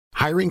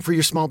Hiring for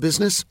your small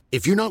business?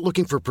 If you're not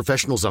looking for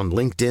professionals on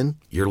LinkedIn,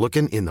 you're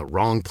looking in the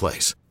wrong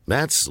place.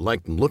 That's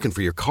like looking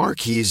for your car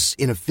keys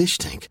in a fish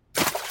tank.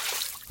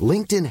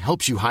 LinkedIn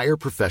helps you hire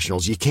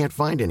professionals you can't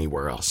find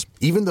anywhere else,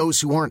 even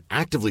those who aren't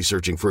actively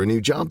searching for a new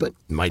job but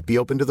might be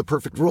open to the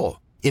perfect role.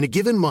 In a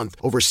given month,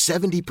 over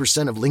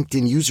 70% of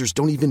LinkedIn users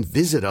don't even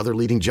visit other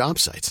leading job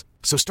sites.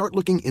 So start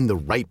looking in the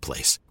right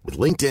place. With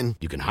LinkedIn,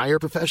 you can hire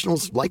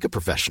professionals like a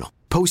professional.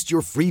 Post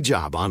your free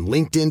job on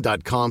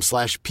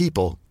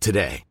linkedin.com/people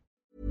today.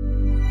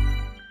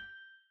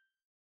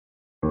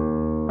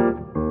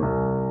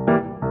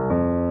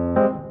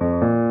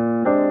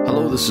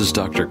 Hello, this is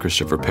Dr.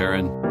 Christopher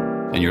Perrin,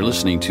 and you're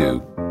listening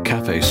to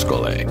Cafe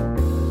Scolaire.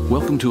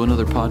 Welcome to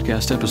another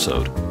podcast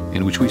episode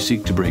in which we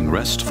seek to bring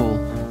restful,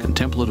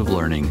 contemplative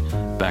learning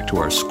back to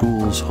our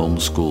schools,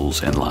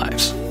 homeschools, and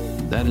lives.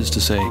 That is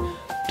to say,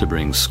 to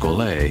bring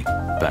Scolaire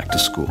back to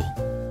school.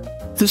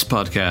 This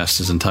podcast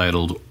is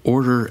entitled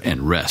Order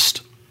and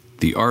Rest,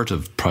 the Art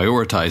of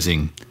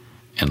Prioritizing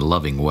and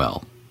Loving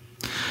Well.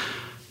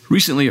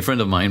 Recently, a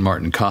friend of mine,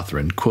 Martin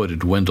Cothran,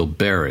 quoted Wendell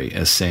Berry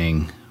as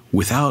saying,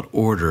 "Without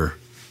order,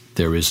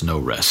 there is no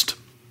rest."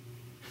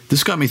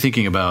 This got me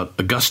thinking about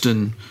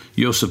Augustine,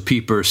 Joseph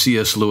Pieper,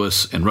 C.S.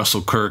 Lewis, and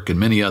Russell Kirk, and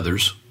many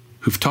others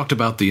who've talked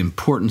about the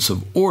importance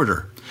of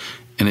order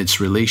and its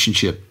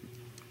relationship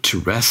to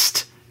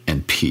rest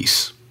and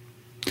peace.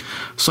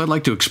 So I'd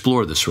like to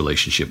explore this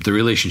relationship, the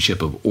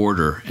relationship of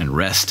order and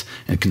rest,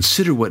 and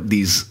consider what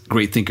these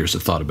great thinkers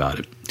have thought about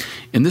it.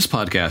 In this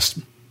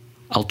podcast,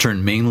 I'll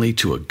turn mainly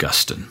to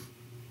Augustine.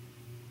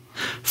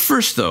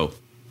 First, though,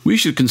 we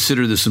should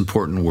consider this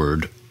important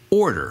word,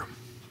 order.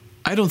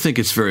 I don't think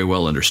it's very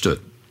well understood.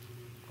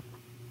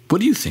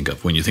 What do you think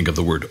of when you think of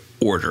the word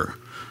order?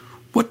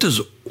 What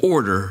does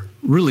order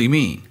really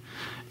mean?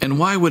 And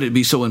why would it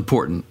be so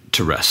important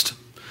to rest?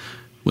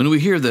 When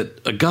we hear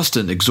that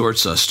Augustine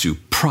exhorts us to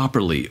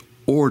properly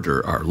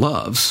order our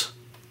loves,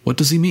 what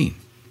does he mean?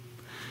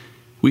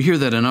 We hear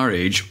that in our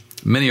age,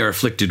 many are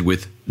afflicted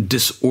with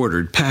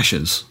disordered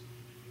passions.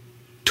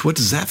 To what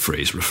does that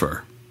phrase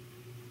refer?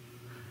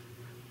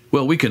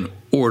 Well, we can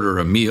order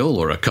a meal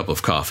or a cup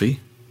of coffee.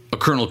 A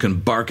colonel can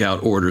bark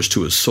out orders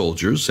to his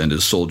soldiers, and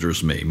his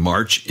soldiers may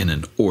march in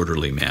an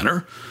orderly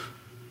manner.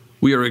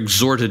 We are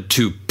exhorted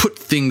to put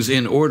things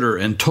in order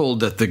and told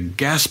that the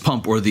gas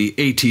pump or the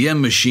ATM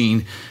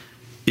machine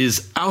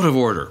is out of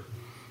order.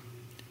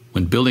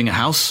 When building a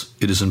house,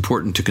 it is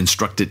important to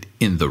construct it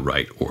in the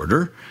right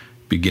order,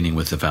 beginning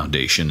with the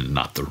foundation and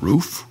not the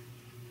roof.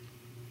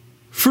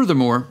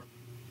 Furthermore,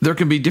 there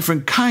can be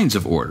different kinds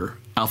of order: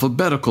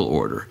 alphabetical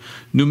order,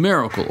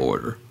 numerical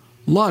order,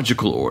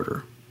 logical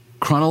order,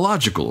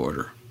 chronological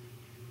order.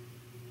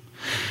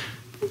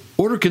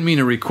 Order can mean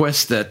a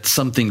request that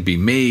something be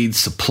made,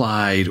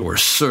 supplied, or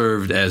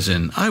served, as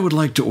in, I would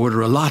like to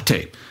order a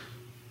latte.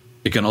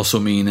 It can also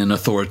mean an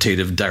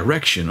authoritative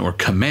direction or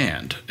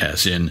command,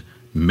 as in,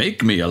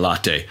 make me a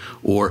latte,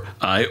 or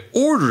I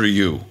order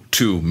you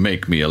to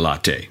make me a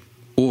latte,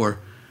 or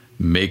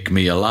make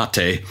me a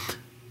latte,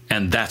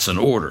 and that's an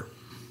order.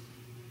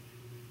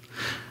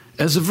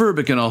 As a verb,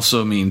 it can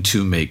also mean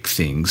to make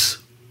things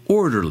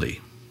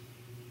orderly.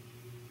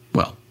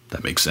 Well,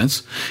 that makes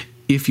sense.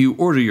 If you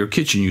order your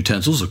kitchen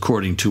utensils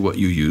according to what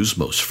you use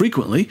most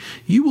frequently,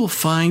 you will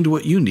find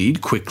what you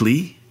need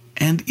quickly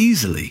and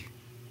easily.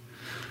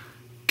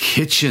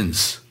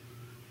 Kitchens,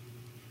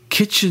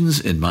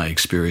 in my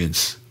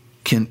experience,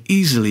 can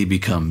easily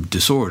become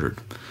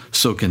disordered.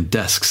 So can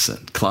desks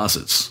and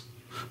closets.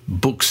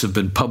 Books have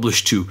been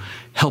published to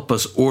help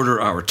us order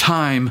our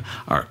time,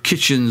 our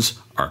kitchens,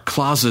 our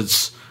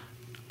closets,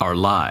 our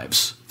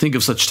lives. Think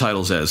of such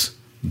titles as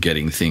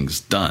Getting Things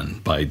Done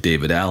by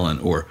David Allen,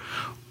 or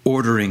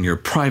Ordering Your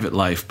Private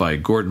Life by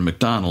Gordon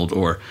MacDonald,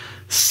 or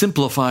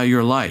Simplify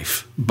Your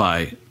Life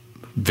by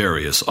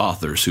various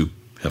authors who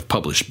have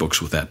published books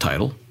with that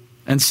title,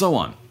 and so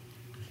on.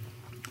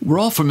 We're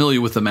all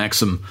familiar with the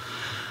maxim,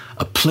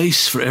 a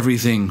place for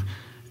everything,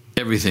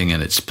 everything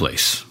in its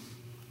place.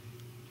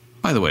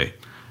 By the way,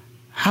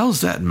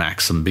 how's that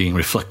maxim being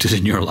reflected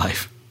in your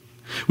life?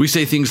 We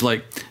say things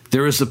like,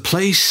 there is a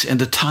place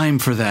and a time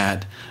for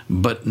that,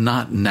 but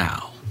not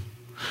now.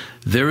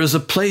 There is a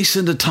place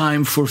and a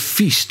time for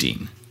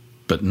feasting,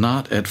 but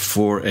not at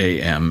 4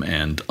 a.m.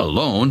 and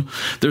alone.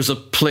 There's a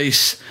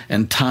place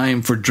and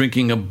time for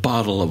drinking a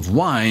bottle of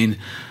wine,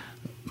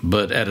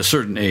 but at a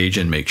certain age,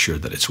 and make sure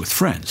that it's with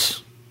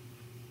friends.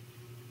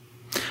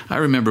 I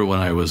remember when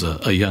I was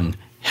a young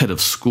head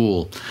of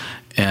school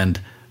and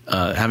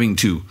having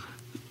to,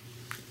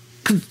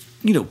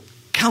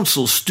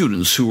 counsel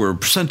students who were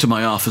sent to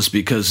my office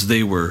because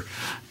they were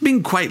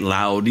being quite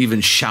loud,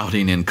 even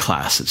shouting in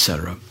class,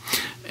 etc.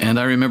 And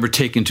I remember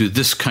taking to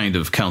this kind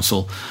of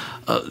counsel,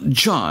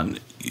 John,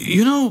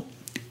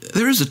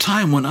 there is a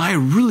time when I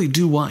really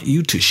do want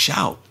you to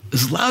shout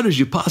as loud as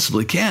you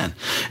possibly can.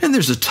 And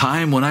there's a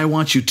time when I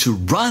want you to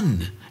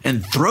run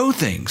and throw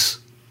things.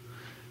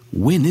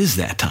 When is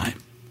that time?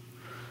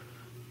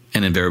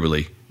 And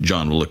invariably,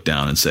 John will look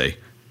down and say,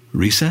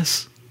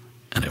 recess?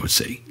 And I would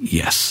say,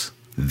 yes,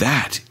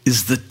 that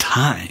is the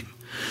time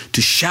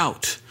to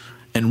shout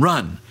and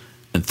run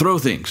and throw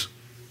things.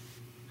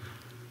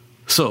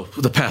 So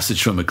the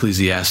passage from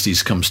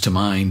Ecclesiastes comes to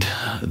mind.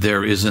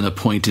 There is an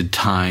appointed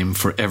time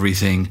for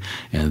everything,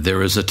 and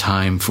there is a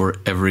time for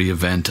every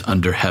event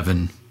under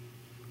heaven.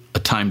 A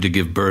time to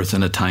give birth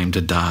and a time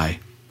to die.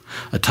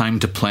 A time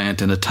to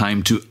plant and a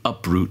time to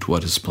uproot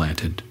what is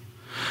planted.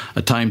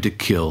 A time to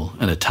kill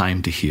and a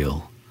time to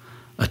heal.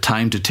 A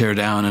time to tear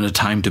down and a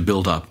time to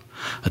build up.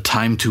 A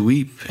time to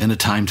weep and a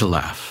time to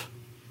laugh.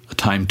 A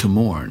time to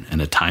mourn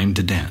and a time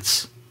to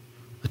dance.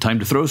 A time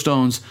to throw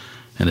stones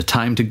and a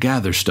time to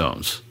gather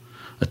stones.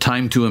 A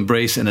time to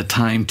embrace and a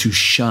time to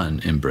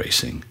shun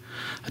embracing.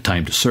 A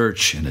time to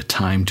search and a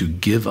time to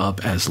give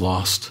up as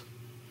lost.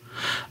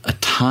 A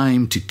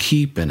time to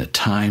keep and a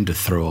time to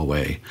throw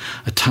away.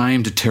 A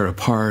time to tear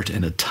apart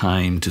and a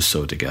time to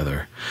sew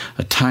together.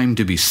 A time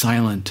to be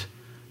silent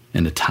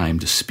and a time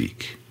to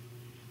speak.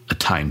 A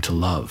time to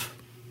love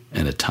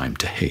and a time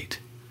to hate.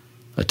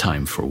 A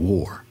time for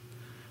war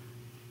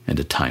and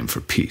a time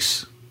for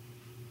peace.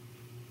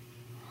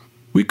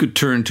 We could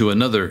turn to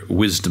another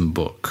wisdom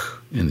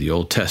book in the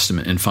Old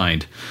Testament and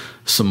find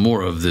some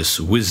more of this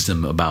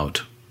wisdom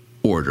about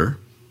order.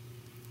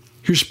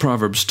 Here's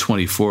Proverbs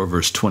 24,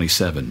 verse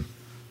 27.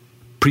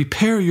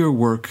 Prepare your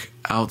work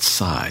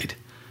outside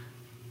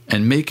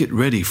and make it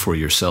ready for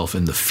yourself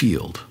in the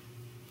field.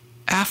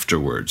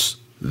 Afterwards,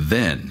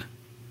 then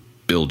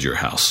build your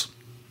house.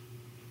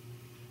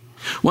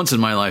 Once in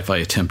my life, I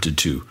attempted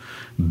to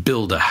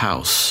build a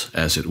house,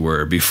 as it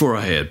were, before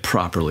I had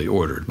properly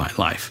ordered my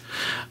life.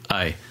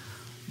 I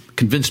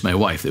convinced my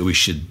wife that we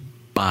should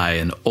buy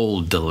an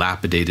old,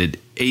 dilapidated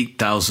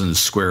 8,000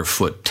 square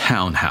foot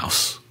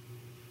townhouse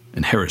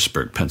in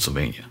Harrisburg,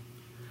 Pennsylvania.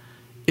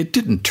 It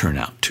didn't turn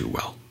out too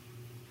well.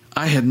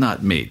 I had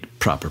not made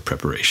proper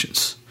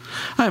preparations.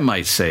 I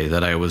might say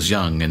that I was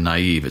young and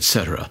naive,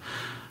 etc.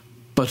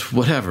 But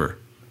whatever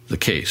the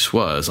case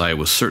was, I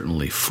was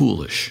certainly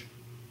foolish,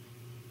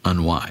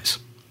 unwise.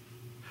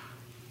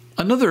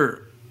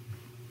 Another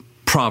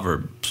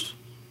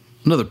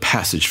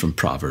passage from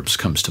Proverbs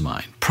comes to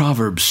mind.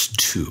 Proverbs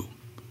 2.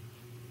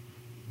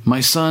 My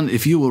son,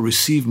 if you will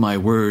receive my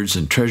words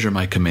and treasure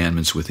my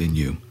commandments within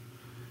you,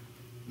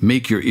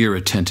 make your ear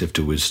attentive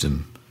to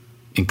wisdom,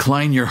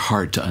 incline your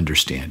heart to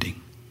understanding.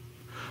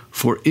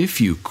 For if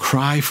you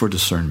cry for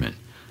discernment,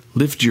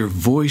 lift your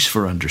voice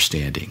for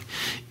understanding.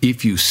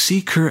 If you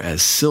seek her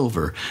as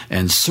silver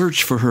and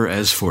search for her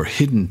as for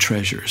hidden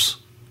treasures,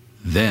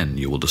 then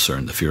you will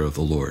discern the fear of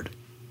the Lord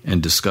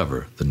and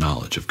discover the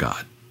knowledge of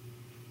God.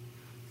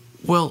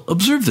 Well,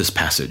 observe this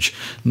passage.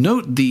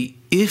 Note the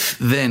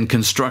if-then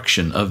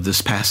construction of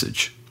this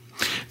passage.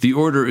 The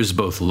order is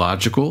both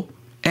logical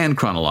and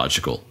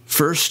chronological.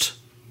 First,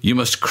 you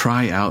must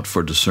cry out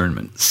for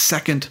discernment.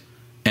 Second,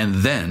 and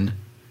then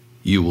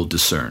you will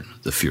discern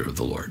the fear of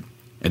the Lord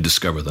and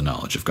discover the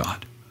knowledge of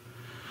God.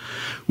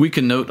 We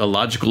can note a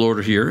logical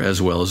order here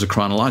as well as a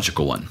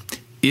chronological one.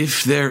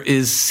 If there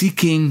is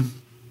seeking,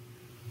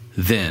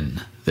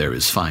 then there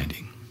is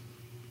finding.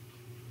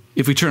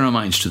 If we turn our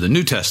minds to the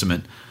New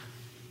Testament,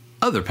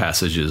 other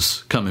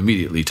passages come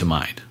immediately to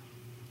mind.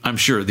 I'm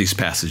sure these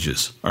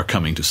passages are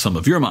coming to some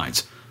of your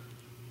minds.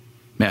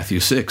 Matthew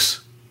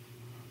 6,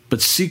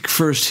 but seek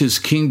first his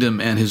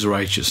kingdom and his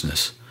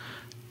righteousness,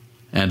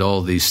 and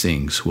all these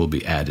things will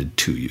be added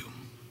to you.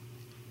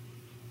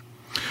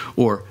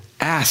 Or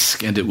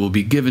ask and it will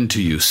be given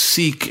to you.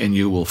 Seek and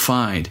you will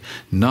find.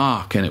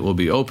 Knock and it will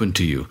be opened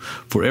to you.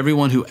 For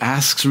everyone who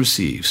asks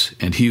receives,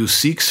 and he who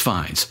seeks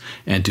finds,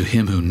 and to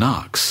him who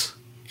knocks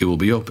it will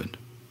be opened.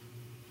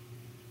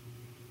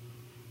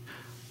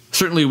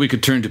 Certainly we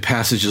could turn to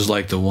passages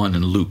like the one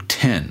in Luke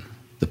 10,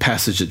 the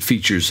passage that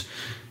features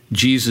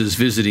Jesus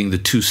visiting the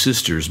two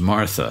sisters,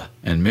 Martha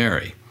and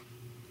Mary.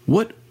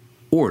 What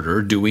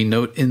order do we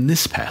note in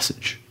this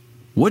passage?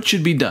 What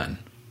should be done,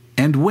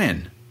 and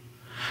when?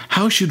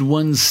 How should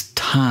one's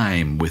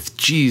time with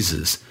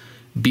Jesus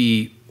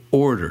be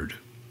ordered?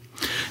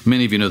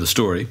 Many of you know the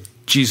story.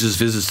 Jesus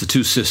visits the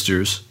two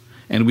sisters,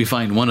 and we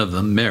find one of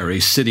them,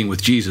 Mary, sitting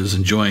with Jesus,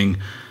 enjoying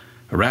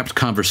a rapt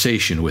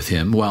conversation with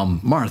him, while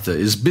Martha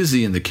is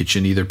busy in the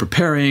kitchen, either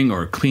preparing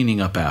or cleaning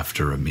up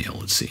after a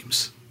meal, it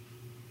seems.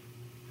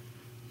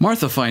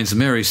 Martha finds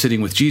Mary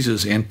sitting with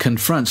Jesus and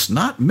confronts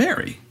not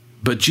Mary,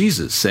 but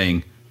Jesus,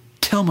 saying,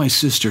 "Tell my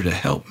sister to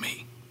help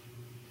me."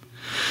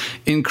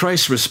 In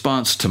Christ's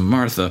response to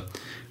Martha,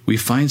 we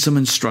find some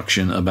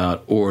instruction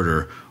about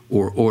order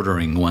or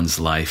ordering one's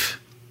life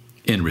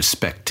in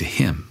respect to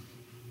him.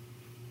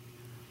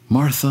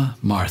 "Martha,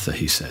 Martha,"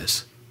 he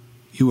says,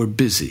 "you are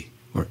busy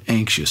or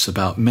anxious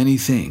about many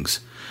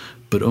things,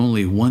 but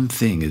only one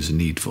thing is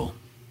needful.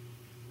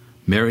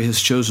 Mary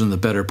has chosen the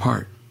better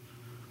part,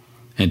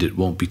 and it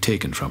won't be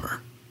taken from her."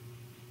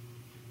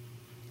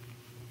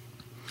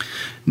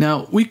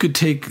 Now, we could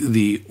take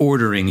the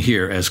ordering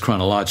here as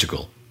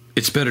chronological.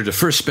 It's better to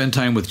first spend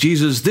time with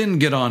Jesus, then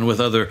get on with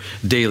other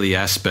daily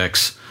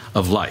aspects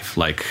of life,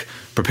 like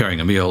preparing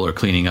a meal or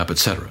cleaning up,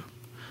 etc.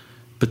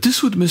 But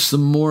this would miss the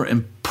more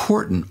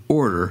important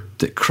order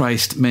that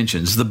Christ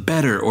mentions, the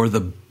better or the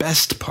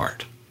best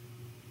part.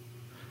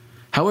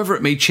 However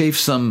it may chafe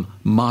some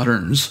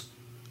moderns,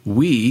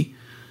 when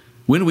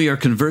we are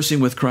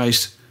conversing with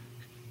Christ,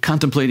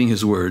 contemplating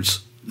his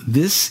words,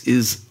 this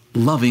is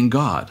loving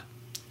God,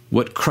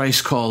 what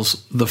Christ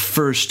calls the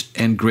first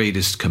and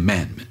greatest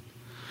commandment.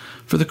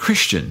 For the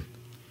Christian,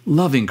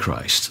 loving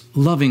Christ,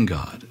 loving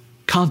God,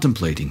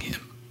 contemplating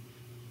him,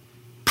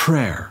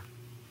 prayer,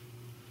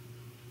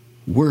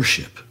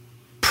 worship,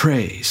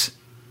 praise,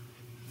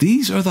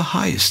 these are the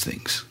highest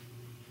things.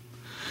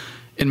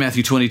 In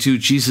Matthew 22,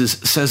 Jesus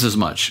says as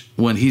much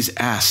when he's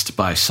asked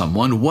by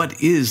someone,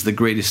 what is the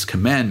greatest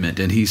commandment?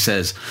 And he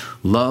says,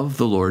 love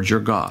the Lord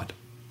your God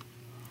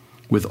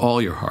with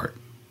all your heart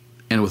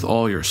and with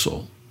all your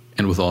soul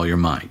and with all your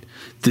mind.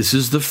 This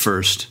is the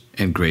first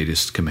and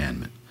greatest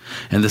commandment.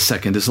 And the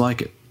second is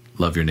like it.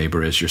 Love your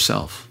neighbor as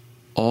yourself.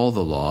 All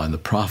the law and the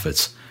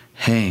prophets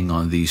hang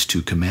on these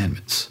two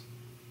commandments.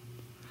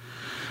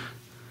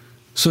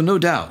 So no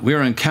doubt we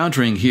are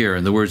encountering here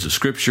in the words of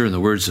Scripture and the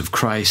words of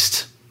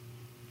Christ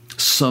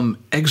some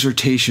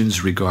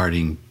exhortations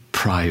regarding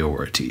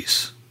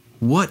priorities.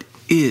 What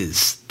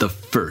is the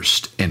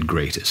first and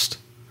greatest?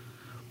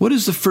 What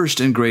is the first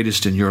and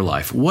greatest in your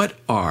life? What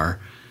are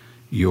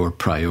your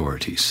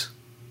priorities?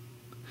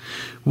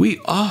 We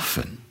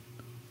often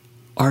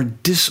are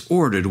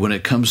disordered when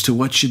it comes to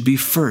what should be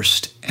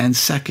first and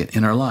second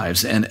in our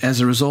lives, and as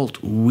a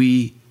result,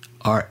 we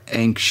are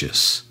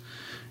anxious.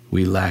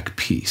 We lack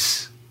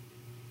peace.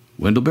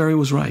 Wendell Berry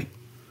was right.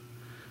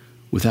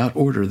 Without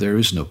order, there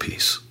is no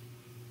peace.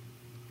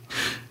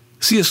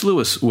 C.S.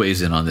 Lewis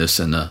weighs in on this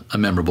in a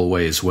memorable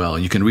way as well.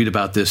 You can read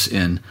about this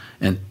in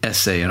an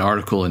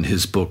article in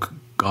his book,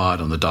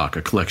 God on the Dock,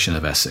 a collection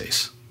of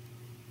essays.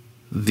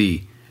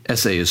 The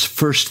essay is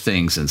First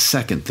Things and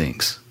Second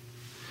Things.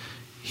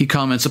 He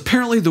comments,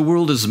 apparently the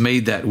world is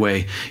made that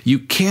way. You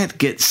can't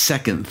get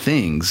second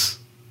things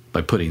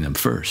by putting them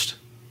first.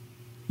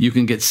 You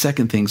can get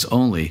second things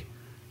only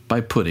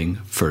by putting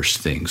first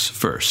things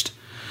first.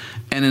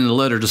 And in a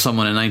letter to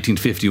someone in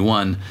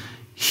 1951,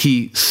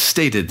 he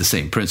stated the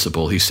same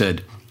principle. He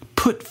said,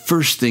 put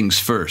first things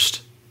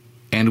first,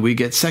 and we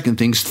get second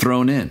things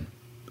thrown in.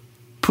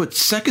 Put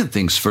second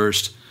things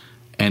first,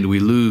 and we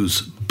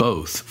lose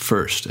both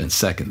first and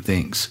second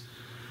things.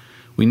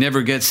 We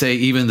never get, say,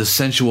 even the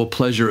sensual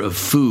pleasure of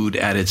food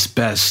at its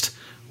best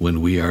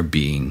when we are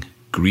being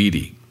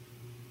greedy.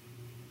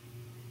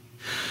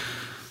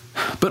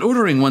 But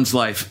ordering one's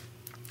life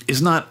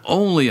is not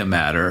only a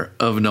matter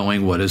of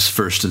knowing what is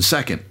first and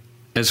second,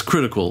 as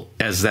critical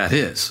as that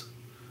is.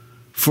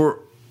 For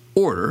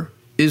order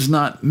is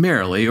not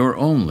merely or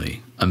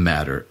only a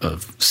matter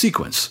of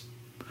sequence.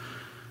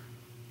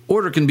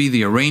 Order can be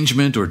the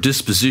arrangement or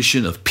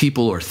disposition of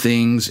people or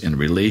things in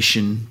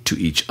relation to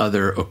each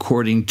other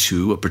according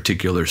to a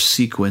particular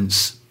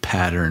sequence,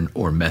 pattern,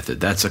 or method.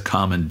 That's a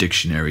common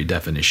dictionary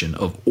definition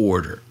of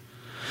order.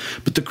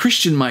 But the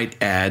Christian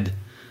might add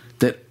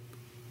that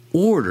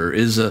order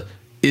is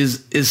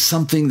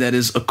something that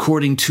is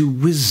according to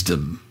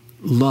wisdom,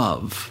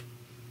 love,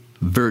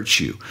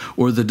 virtue,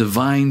 or the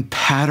divine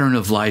pattern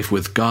of life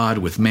with God,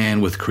 with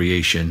man, with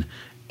creation,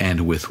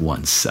 and with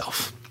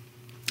oneself.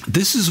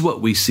 This is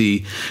what we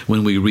see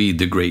when we read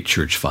the great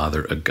church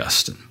father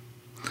Augustine.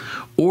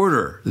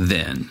 Order,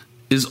 then,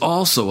 is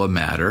also a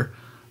matter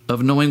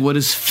of knowing what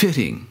is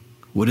fitting,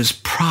 what is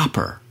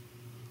proper,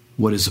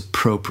 what is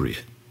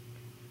appropriate.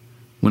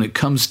 When it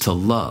comes to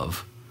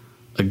love,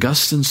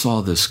 Augustine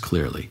saw this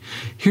clearly.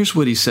 Here's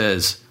what he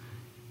says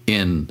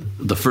in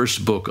the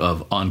first book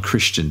of On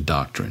Christian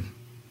Doctrine.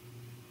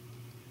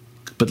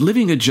 But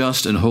living a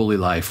just and holy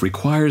life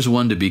requires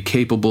one to be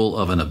capable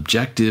of an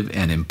objective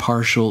and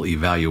impartial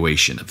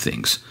evaluation of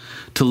things,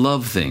 to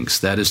love things,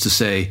 that is to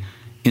say,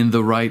 in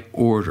the right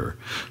order,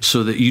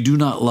 so that you do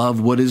not love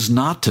what is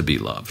not to be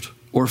loved,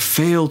 or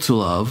fail to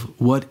love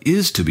what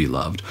is to be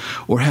loved,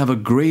 or have a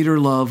greater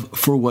love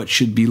for what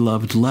should be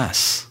loved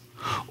less,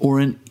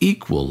 or an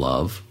equal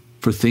love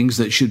for things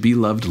that should be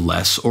loved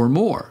less or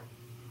more,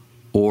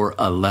 or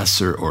a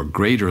lesser or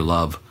greater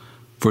love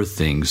for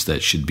things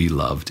that should be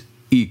loved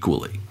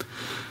equally.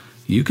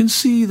 You can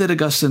see that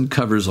Augustine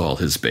covers all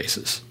his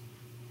bases.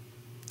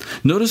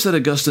 Notice that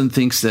Augustine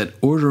thinks that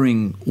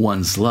ordering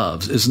one's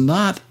loves is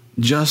not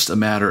just a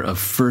matter of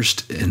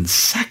first and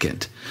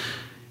second.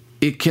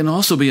 It can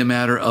also be a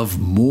matter of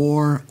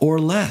more or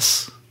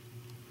less,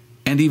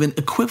 and even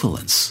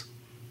equivalence.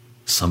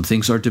 Some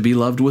things are to be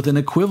loved with an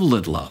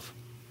equivalent love.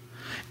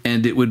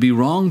 And it would be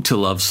wrong to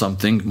love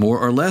something more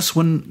or less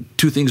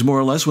two things more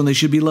or less when they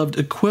should be loved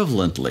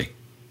equivalently.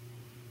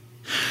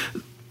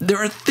 There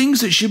are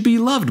things that should be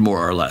loved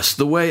more or less.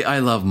 The way I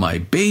love my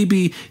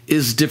baby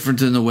is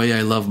different than the way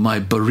I love my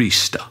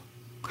barista.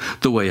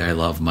 The way I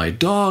love my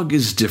dog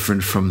is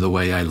different from the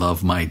way I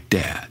love my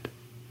dad.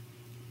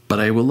 But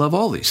I will love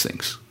all these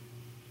things.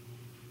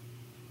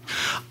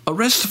 A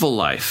restful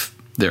life,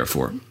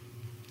 therefore,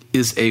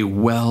 is a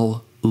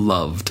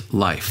well-loved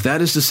life.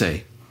 That is to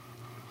say,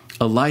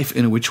 a life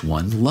in which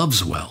one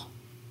loves well.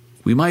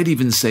 We might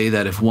even say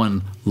that if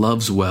one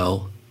loves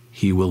well,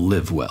 he will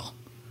live well.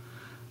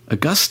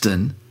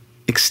 Augustine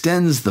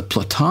extends the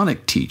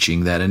Platonic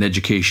teaching that an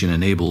education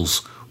enables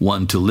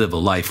one to live a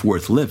life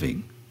worth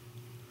living.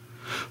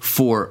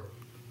 For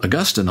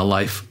Augustine, a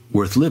life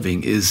worth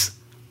living is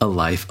a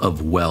life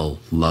of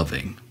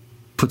well-loving.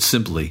 Put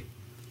simply,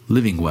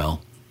 living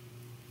well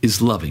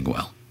is loving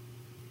well.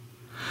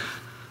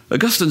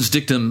 Augustine's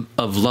dictum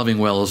of loving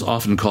well is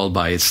often called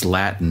by its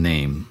Latin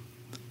name,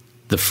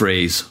 the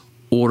phrase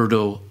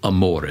ordo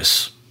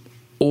amoris.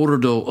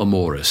 Ordo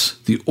amoris,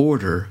 the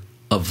order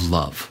of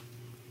love.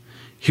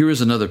 Here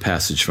is another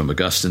passage from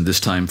Augustine, this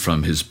time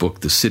from his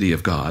book, The City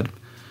of God,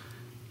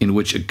 in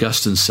which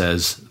Augustine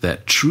says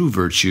that true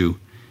virtue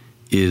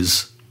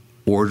is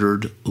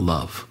ordered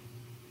love.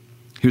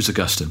 Here's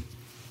Augustine.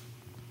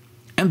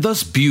 And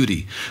thus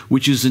beauty,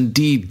 which is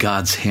indeed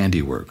God's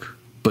handiwork,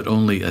 but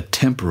only a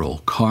temporal,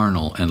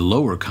 carnal, and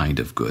lower kind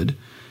of good,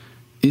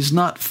 is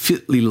not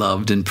fitly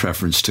loved in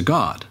preference to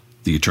God,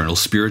 the eternal,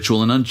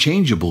 spiritual, and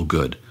unchangeable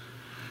good.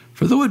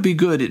 For though it be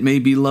good, it may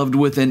be loved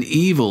with an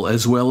evil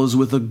as well as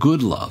with a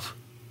good love.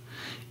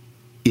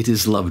 It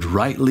is loved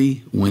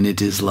rightly when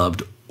it is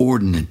loved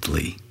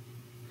ordinately,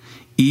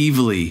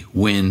 evilly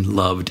when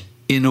loved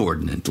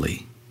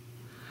inordinately.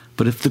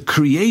 But if the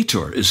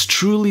Creator is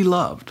truly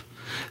loved,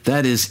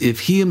 that is,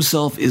 if he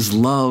himself is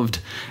loved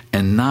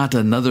and not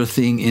another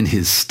thing in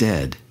his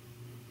stead,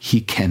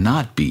 he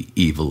cannot be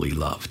evilly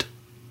loved.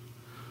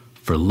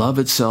 For love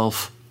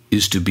itself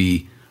is to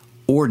be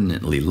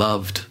ordinately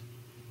loved,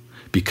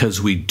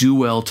 because we do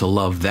well to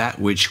love that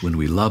which, when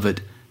we love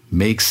it,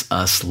 makes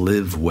us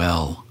live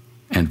well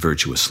and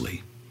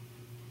virtuously.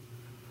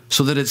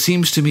 So that it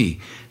seems to me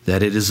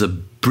that it is a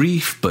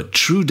brief but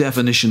true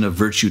definition of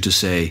virtue to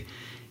say,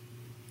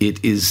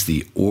 it is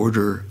the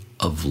order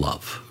of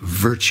love.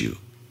 Virtue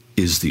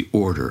is the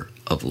order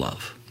of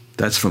love.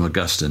 That's from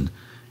Augustine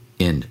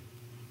in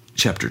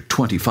chapter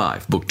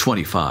 25, book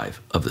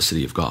 25 of The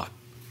City of God.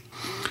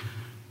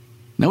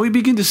 Now we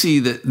begin to see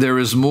that there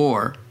is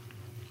more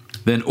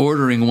than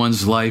ordering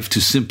one's life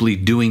to simply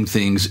doing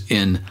things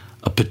in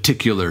a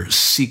particular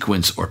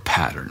sequence or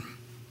pattern.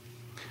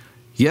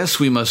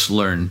 Yes, we must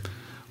learn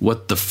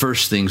what the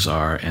first things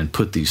are and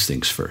put these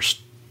things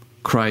first.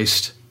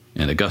 Christ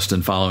and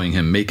Augustine following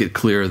him make it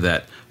clear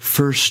that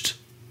first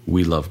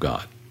we love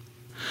God.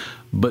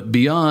 But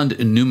beyond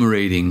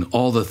enumerating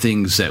all the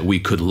things that we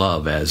could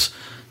love as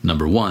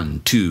number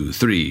 1, 2,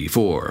 3,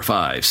 4,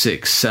 5,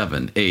 6,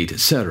 7, 8,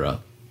 etc.,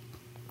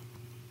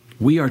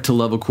 we are to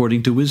love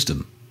according to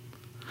wisdom,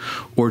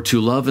 or to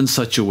love in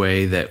such a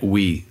way that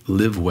we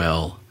live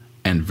well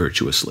and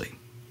virtuously.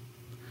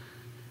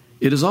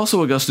 It is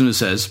also Augustine who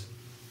says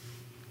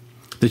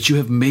that you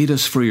have made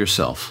us for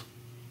yourself,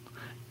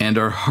 and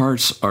our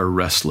hearts are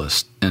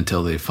restless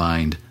until they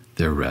find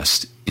their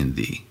rest in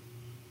thee.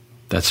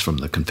 That's from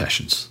the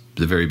Confessions,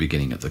 the very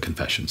beginning of the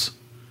Confessions.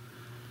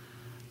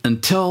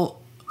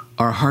 Until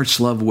our hearts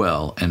love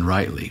well and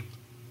rightly,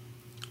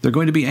 they're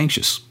going to be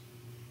anxious.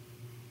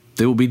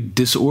 They will be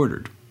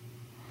disordered.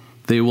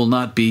 They will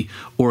not be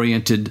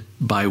oriented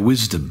by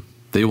wisdom.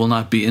 They will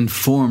not be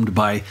informed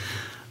by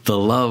the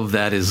love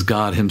that is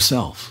God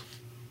himself.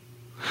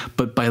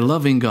 But by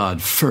loving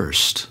God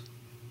first,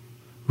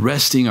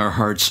 resting our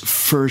hearts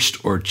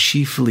first or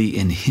chiefly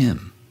in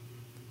him,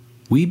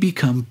 we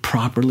become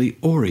properly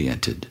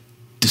oriented,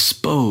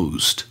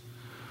 disposed,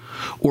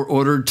 or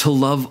ordered to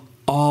love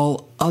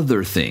all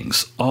other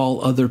things,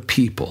 all other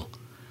people,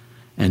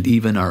 and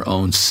even our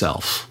own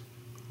self,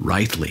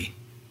 rightly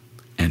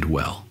and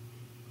well.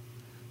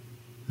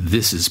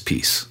 This is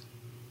peace.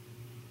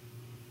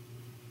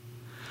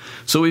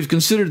 So we've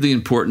considered the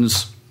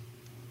importance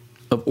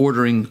of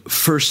ordering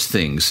first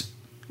things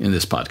in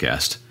this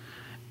podcast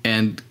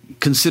and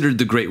considered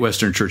the great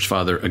Western Church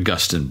Father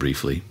Augustine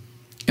briefly.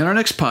 In our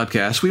next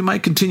podcast, we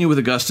might continue with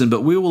Augustine,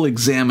 but we will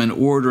examine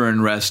order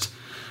and rest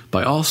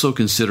by also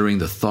considering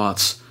the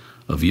thoughts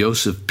of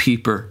Joseph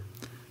Pieper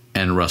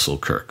and Russell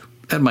Kirk.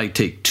 That might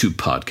take 2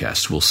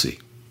 podcasts, we'll see.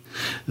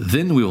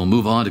 Then we will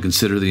move on to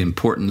consider the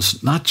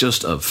importance not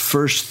just of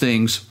first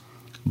things,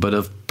 but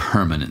of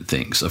permanent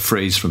things, a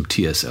phrase from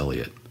T.S.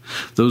 Eliot.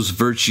 Those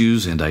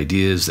virtues and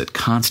ideas that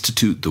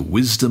constitute the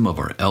wisdom of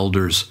our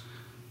elders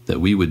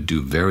that we would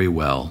do very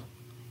well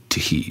to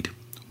heed.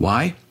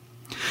 Why?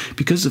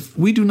 Because if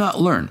we do not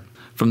learn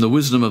from the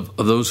wisdom of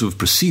those who have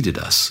preceded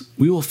us,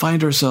 we will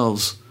find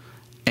ourselves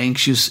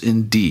anxious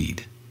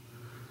indeed.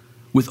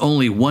 With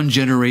only one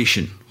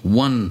generation,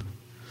 one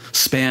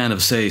span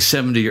of, say,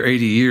 70 or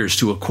 80 years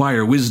to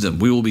acquire wisdom,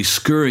 we will be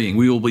scurrying,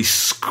 we will be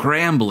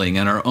scrambling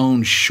in our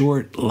own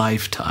short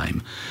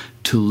lifetime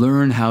to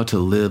learn how to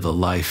live a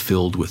life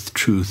filled with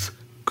truth,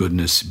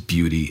 goodness,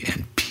 beauty,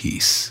 and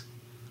peace.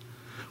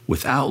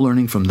 Without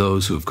learning from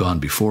those who have gone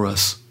before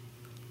us,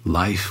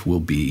 life will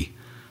be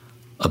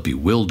a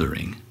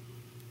bewildering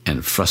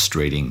and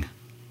frustrating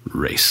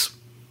race.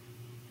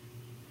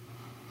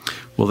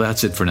 Well,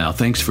 that's it for now.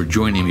 Thanks for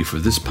joining me for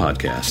this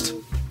podcast.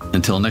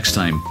 Until next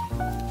time,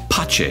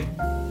 pace,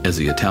 as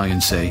the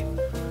Italians say,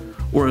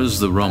 or as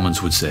the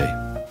Romans would say,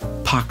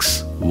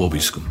 Pax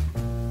vobiscum.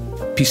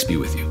 Peace be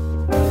with you.